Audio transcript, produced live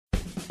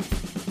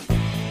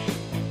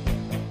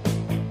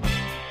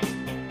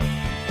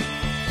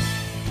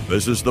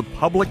This is the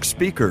Public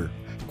Speaker,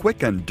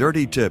 quick and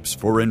dirty tips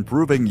for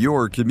improving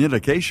your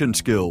communication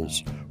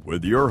skills,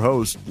 with your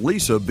host,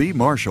 Lisa B.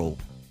 Marshall.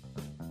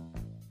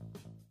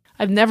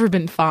 I've never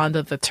been fond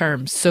of the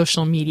term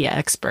social media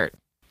expert.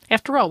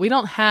 After all, we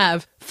don't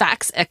have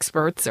fax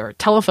experts or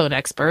telephone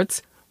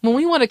experts. When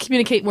we want to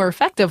communicate more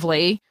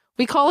effectively,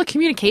 we call a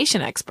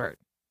communication expert.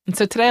 And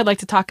so today I'd like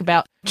to talk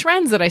about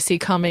trends that I see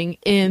coming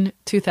in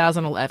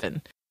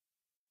 2011.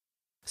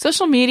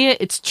 Social media,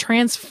 it's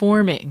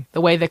transforming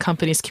the way that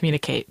companies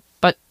communicate,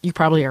 but you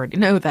probably already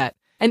know that.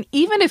 And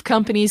even if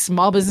companies,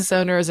 small business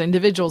owners,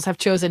 individuals have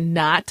chosen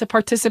not to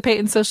participate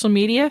in social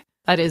media,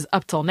 that is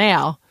up till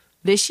now,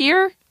 this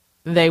year,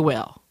 they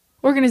will.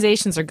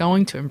 Organizations are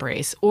going to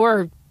embrace,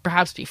 or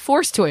perhaps be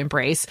forced to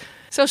embrace,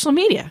 social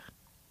media.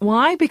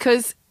 Why?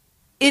 Because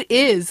it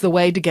is the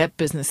way to get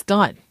business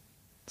done.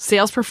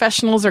 Sales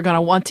professionals are going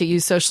to want to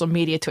use social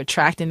media to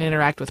attract and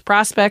interact with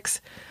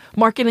prospects.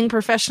 Marketing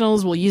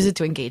professionals will use it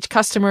to engage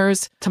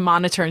customers, to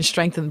monitor and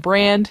strengthen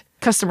brand.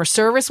 Customer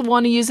service will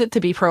want to use it to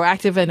be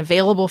proactive and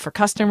available for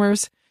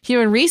customers.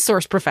 Human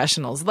resource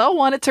professionals, they'll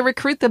want it to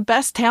recruit the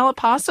best talent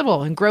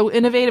possible and grow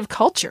innovative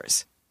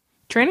cultures.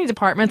 Training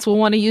departments will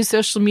want to use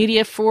social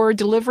media for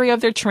delivery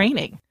of their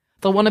training.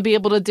 They'll want to be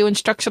able to do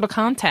instructional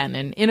content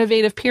and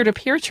innovative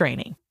peer-to-peer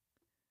training.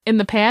 In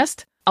the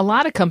past, a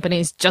lot of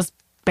companies just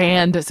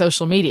banned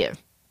social media.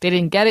 They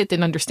didn't get it,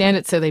 didn't understand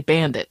it, so they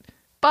banned it.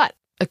 But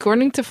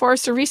according to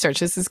Forrester Research,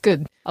 this is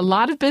good. A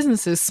lot of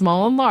businesses,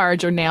 small and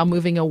large, are now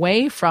moving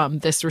away from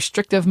this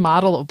restrictive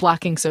model of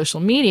blocking social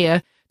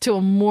media to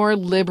a more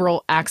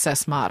liberal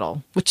access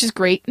model, which is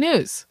great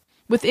news.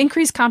 With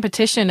increased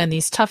competition and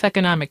these tough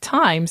economic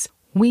times,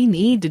 we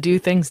need to do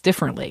things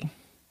differently.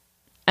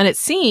 And it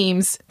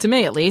seems, to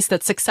me at least,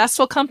 that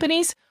successful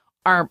companies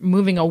are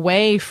moving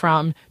away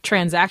from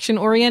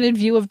transaction-oriented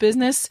view of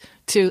business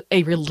to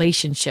a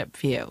relationship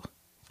view.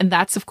 And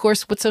that's, of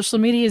course, what social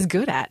media is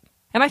good at.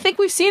 And I think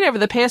we've seen over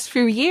the past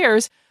few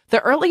years,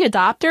 the early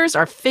adopters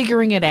are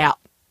figuring it out.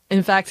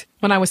 In fact,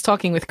 when I was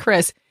talking with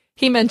Chris,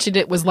 he mentioned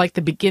it was like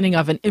the beginning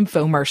of an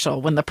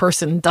infomercial when the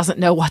person doesn't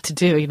know what to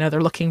do.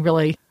 They're looking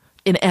really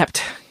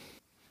inept.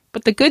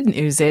 But the good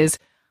news is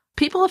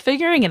people are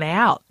figuring it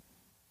out.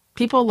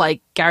 People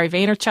like Gary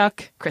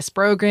Vaynerchuk, Chris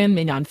Brogan,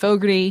 Mignon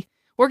Fogarty,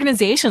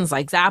 organizations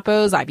like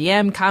Zappos,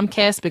 IBM,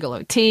 Comcast,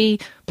 Bigelow Tea,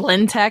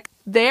 Blendtec,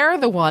 they're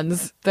the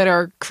ones that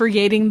are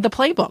creating the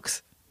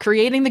playbooks,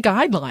 creating the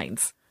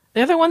guidelines.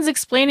 They're the ones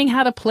explaining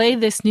how to play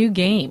this new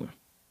game.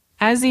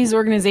 As these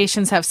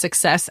organizations have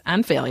success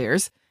and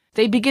failures,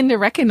 they begin to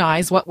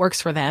recognize what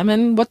works for them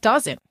and what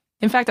doesn't.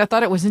 In fact, I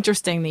thought it was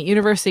interesting. The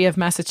University of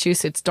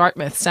Massachusetts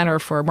Dartmouth Center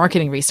for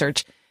Marketing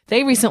Research,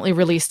 they recently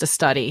released a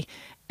study.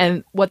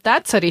 And what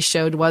that study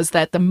showed was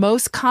that the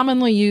most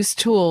commonly used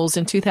tools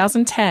in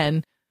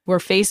 2010 were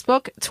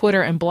Facebook,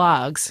 Twitter, and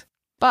blogs.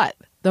 But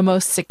the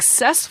most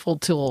successful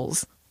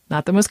tools,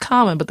 not the most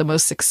common, but the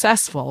most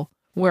successful,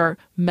 were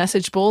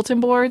message bulletin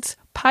boards,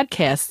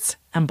 podcasts,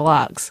 and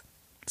blogs.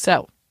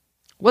 So,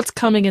 what's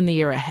coming in the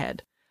year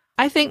ahead?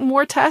 I think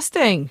more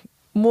testing,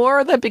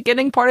 more the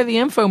beginning part of the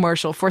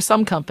infomercial for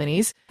some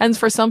companies, and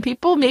for some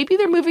people, maybe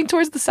they're moving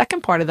towards the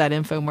second part of that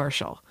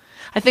infomercial.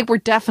 I think we're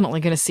definitely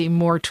going to see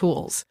more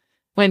tools.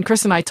 When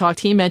Chris and I talked,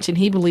 he mentioned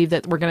he believed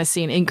that we're going to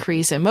see an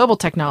increase in mobile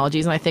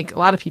technologies, and I think a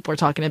lot of people are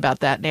talking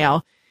about that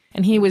now.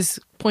 And he was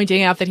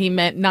pointing out that he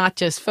meant not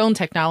just phone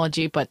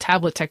technology, but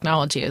tablet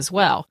technology as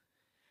well.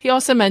 He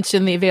also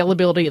mentioned the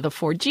availability of the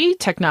 4G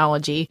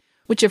technology,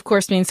 which of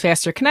course means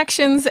faster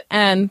connections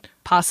and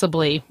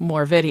possibly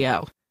more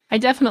video. I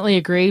definitely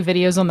agree,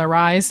 video's on the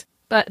rise,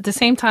 but at the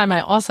same time,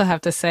 I also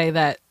have to say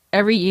that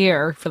every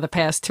year for the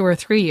past 2 or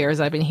 3 years,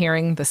 I've been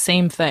hearing the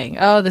same thing.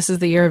 Oh, this is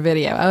the year of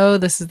video. Oh,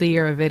 this is the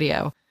year of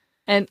video.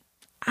 And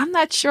I'm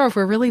not sure if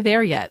we're really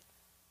there yet.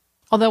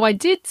 Although I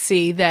did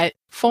see that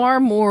far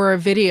more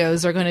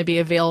videos are going to be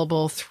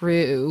available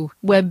through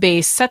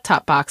web-based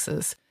set-top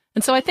boxes.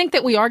 And so I think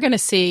that we are going to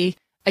see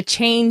a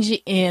change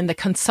in the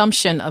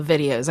consumption of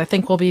videos. I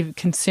think we'll be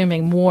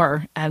consuming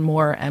more and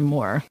more and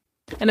more.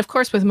 And of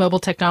course, with mobile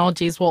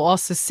technologies, we'll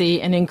also see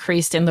an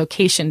increase in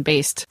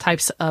location-based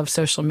types of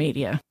social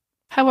media.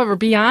 However,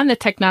 beyond the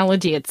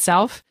technology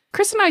itself,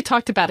 Chris and I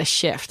talked about a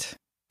shift.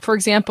 For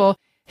example,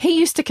 he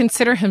used to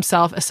consider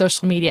himself a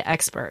social media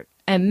expert,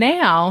 and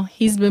now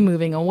he's been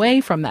moving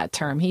away from that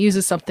term. He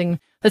uses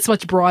something that's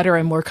much broader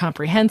and more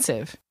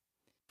comprehensive.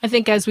 I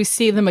think as we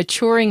see the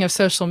maturing of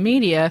social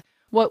media,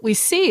 what we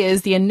see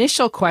is the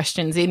initial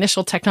questions, the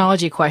initial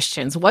technology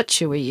questions, what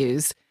should we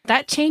use?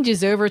 That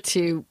changes over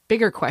to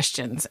bigger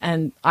questions,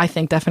 and I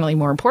think definitely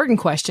more important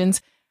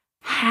questions.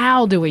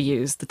 How do we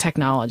use the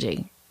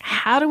technology?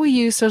 How do we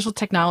use social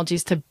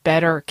technologies to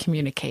better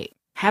communicate?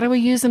 How do we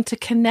use them to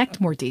connect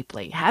more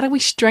deeply? How do we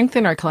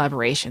strengthen our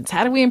collaborations?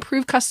 How do we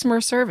improve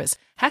customer service?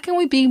 How can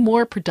we be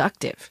more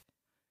productive?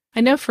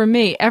 I know for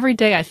me, every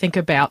day I think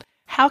about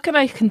how can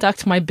I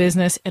conduct my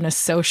business in a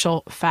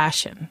social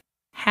fashion?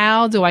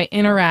 How do I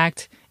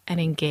interact and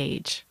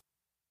engage?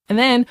 And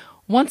then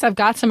once I've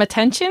got some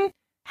attention,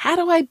 How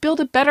do I build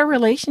a better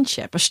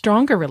relationship, a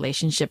stronger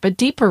relationship, a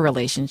deeper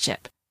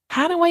relationship?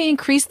 How do I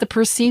increase the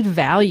perceived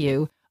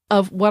value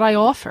of what I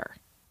offer?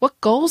 What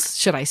goals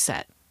should I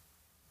set?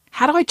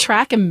 How do I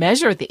track and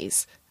measure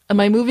these? Am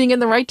I moving in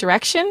the right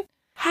direction?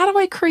 How do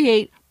I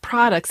create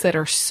products that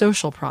are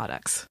social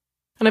products?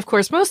 And of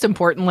course, most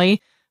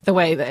importantly, the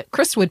way that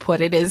Chris would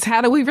put it is,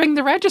 how do we ring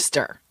the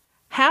register?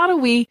 How do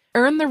we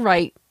earn the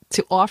right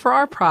to offer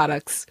our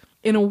products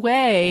in a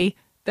way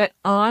that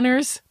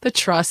honors the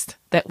trust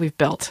that we've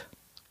built?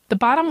 The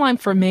bottom line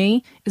for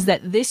me is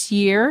that this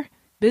year,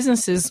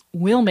 businesses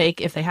will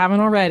make, if they haven't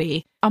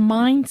already, a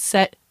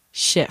mindset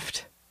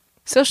shift.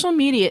 Social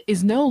media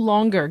is no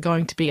longer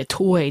going to be a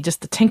toy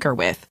just to tinker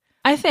with.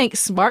 I think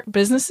smart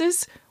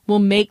businesses will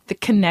make the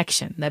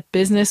connection that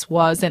business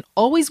was and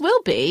always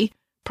will be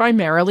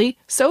primarily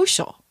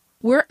social.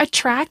 We're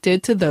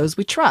attracted to those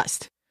we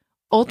trust.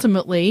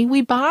 Ultimately,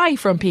 we buy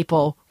from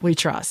people we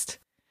trust.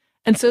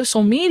 And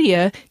social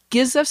media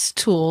gives us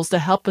tools to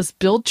help us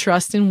build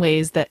trust in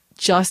ways that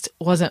just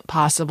wasn't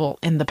possible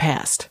in the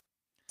past.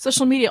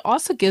 Social media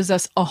also gives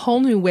us a whole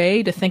new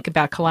way to think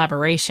about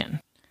collaboration.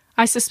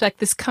 I suspect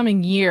this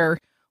coming year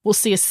we'll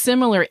see a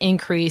similar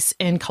increase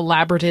in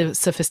collaborative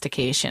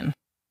sophistication.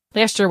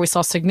 Last year, we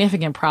saw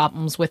significant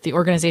problems with the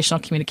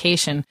organizational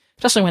communication,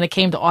 especially when it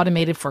came to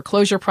automated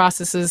foreclosure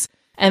processes,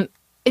 and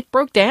it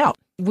broke down.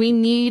 We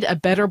need a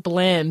better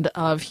blend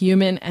of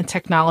human and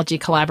technology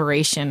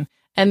collaboration,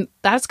 and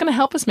that's going to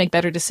help us make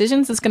better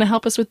decisions. It's going to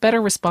help us with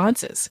better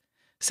responses.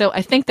 So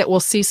I think that we'll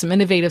see some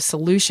innovative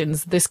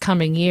solutions this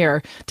coming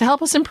year to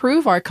help us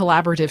improve our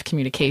collaborative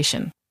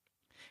communication.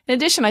 In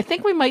addition, I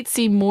think we might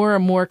see more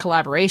and more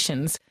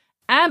collaborations,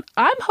 and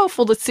I'm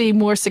hopeful to see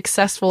more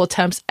successful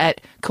attempts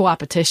at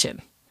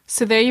co-opetition.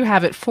 So there you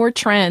have it, 4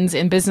 trends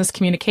in business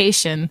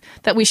communication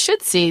that we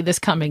should see this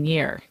coming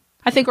year.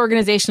 I think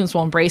organizations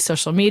will embrace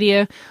social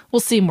media. We'll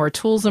see more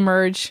tools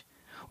emerge.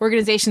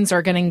 Organizations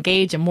are going to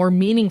engage in more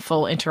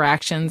meaningful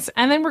interactions,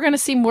 and then we're going to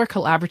see more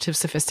collaborative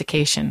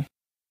sophistication.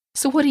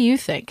 So what do you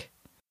think?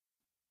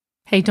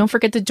 Hey, don't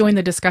forget to join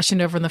the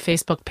discussion over on the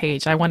Facebook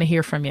page. I want to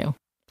hear from you.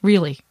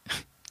 Really.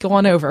 Go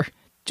on over.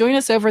 Join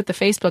us over at the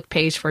Facebook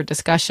page for a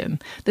discussion.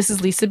 This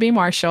is Lisa B.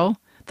 Marshall,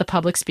 the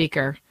public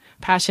speaker,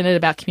 passionate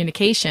about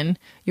communication.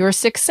 Your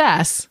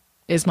success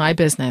is my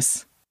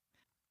business.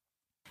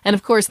 And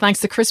of course, thanks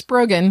to Chris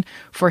Brogan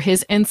for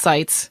his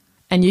insights.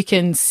 And you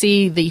can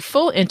see the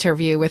full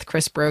interview with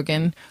Chris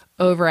Brogan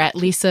over at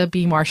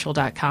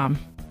lisabmarshall.com.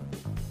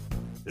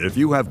 If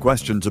you have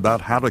questions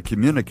about how to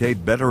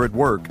communicate better at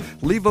work,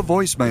 leave a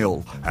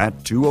voicemail at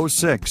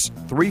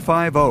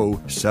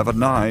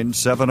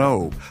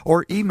 206-350-7970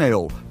 or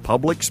email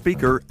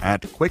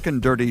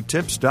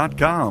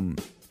publicspeaker@quickanddirtytips.com.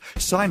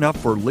 Sign up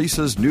for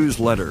Lisa's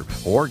newsletter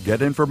or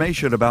get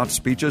information about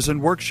speeches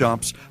and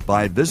workshops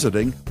by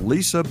visiting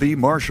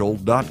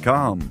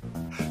lisabmarshall.com.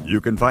 You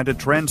can find a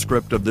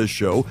transcript of this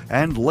show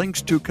and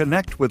links to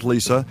connect with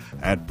Lisa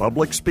at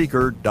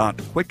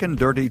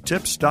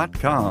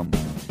publicspeaker.quickanddirtytips.com.